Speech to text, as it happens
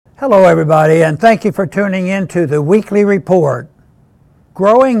Hello everybody, and thank you for tuning in to the weekly report.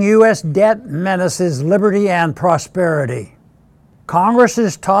 Growing U.S. debt menaces liberty and prosperity.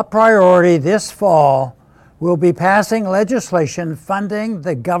 Congress's top priority this fall will be passing legislation funding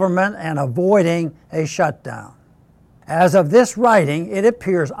the government and avoiding a shutdown. As of this writing, it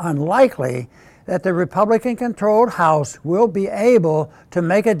appears unlikely that the Republican-controlled House will be able to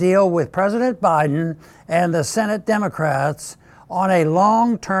make a deal with President Biden and the Senate Democrats on a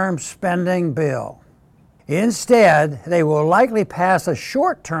long-term spending bill. Instead, they will likely pass a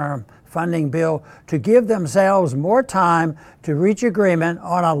short-term funding bill to give themselves more time to reach agreement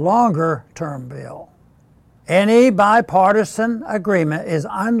on a longer-term bill. Any bipartisan agreement is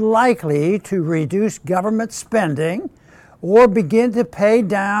unlikely to reduce government spending or begin to pay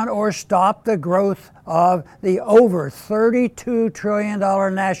down or stop the growth of the over $32 trillion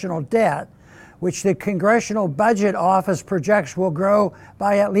national debt, which the Congressional Budget Office projects will grow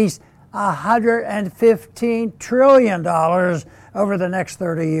by at least $115 trillion over the next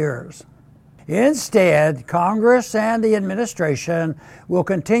 30 years. Instead, Congress and the administration will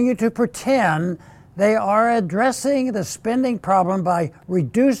continue to pretend they are addressing the spending problem by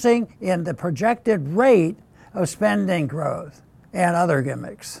reducing in the projected rate of spending growth and other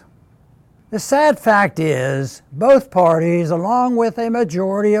gimmicks. The sad fact is, both parties, along with a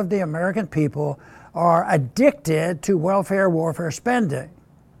majority of the American people, are addicted to welfare warfare spending.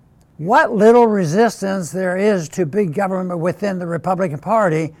 What little resistance there is to big government within the Republican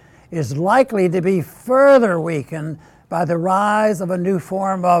Party is likely to be further weakened by the rise of a new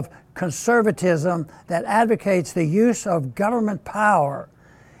form of conservatism that advocates the use of government power,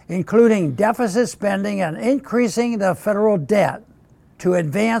 including deficit spending and increasing the federal debt, to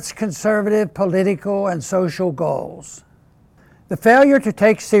advance conservative political and social goals. The failure to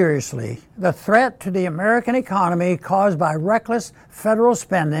take seriously the threat to the American economy caused by reckless federal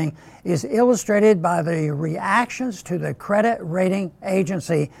spending is illustrated by the reactions to the credit rating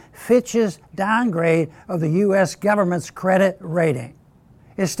agency Fitch's downgrade of the U.S. government's credit rating.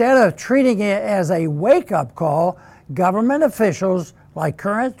 Instead of treating it as a wake-up call, government officials like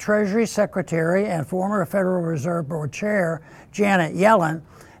current Treasury Secretary and former Federal Reserve Board Chair Janet Yellen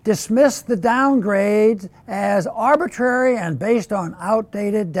dismissed the downgrade as arbitrary and based on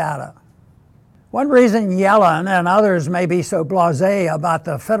outdated data. One reason Yellen and others may be so blasé about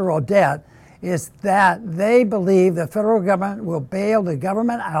the federal debt is that they believe the federal government will bail the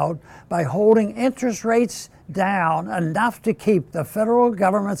government out by holding interest rates down enough to keep the federal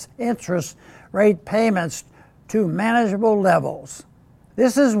government's interest rate payments to manageable levels.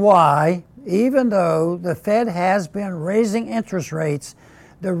 This is why, even though the Fed has been raising interest rates,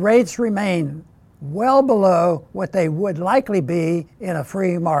 the rates remain well below what they would likely be in a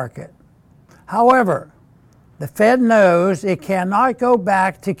free market. However, the Fed knows it cannot go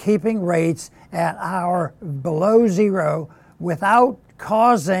back to keeping rates at or below zero without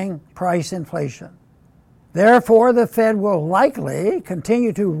causing price inflation. Therefore, the Fed will likely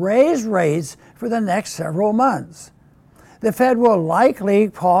continue to raise rates for the next several months. The Fed will likely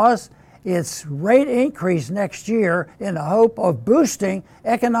pause its rate increase next year in the hope of boosting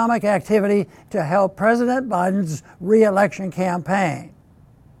economic activity to help President Biden's re-election campaign.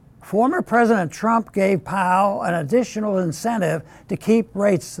 Former President Trump gave Powell an additional incentive to keep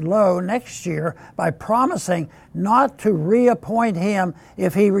rates low next year by promising not to reappoint him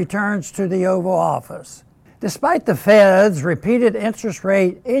if he returns to the Oval Office. Despite the Fed's repeated interest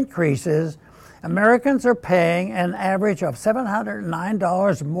rate increases, Americans are paying an average of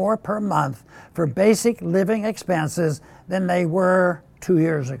 $709 more per month for basic living expenses than they were 2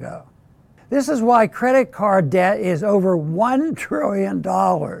 years ago. This is why credit card debt is over $1 trillion.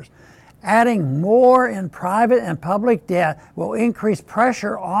 Adding more in private and public debt will increase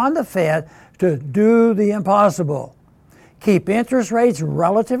pressure on the Fed to do the impossible: keep interest rates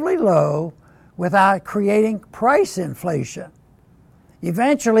relatively low without creating price inflation.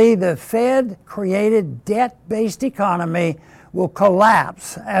 Eventually, the Fed-created debt-based economy will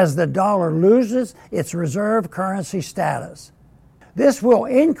collapse as the dollar loses its reserve currency status. This will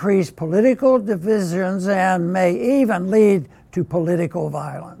increase political divisions and may even lead to political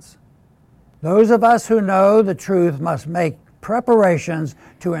violence. Those of us who know the truth must make preparations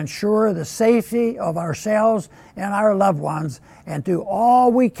to ensure the safety of ourselves and our loved ones and do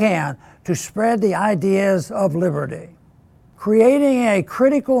all we can to spread the ideas of liberty. Creating a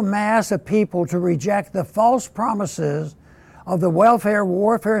critical mass of people to reject the false promises of the welfare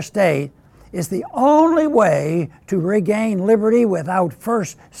warfare state is the only way to regain liberty without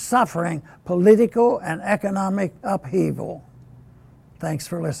first suffering political and economic upheaval. Thanks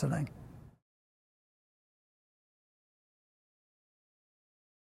for listening.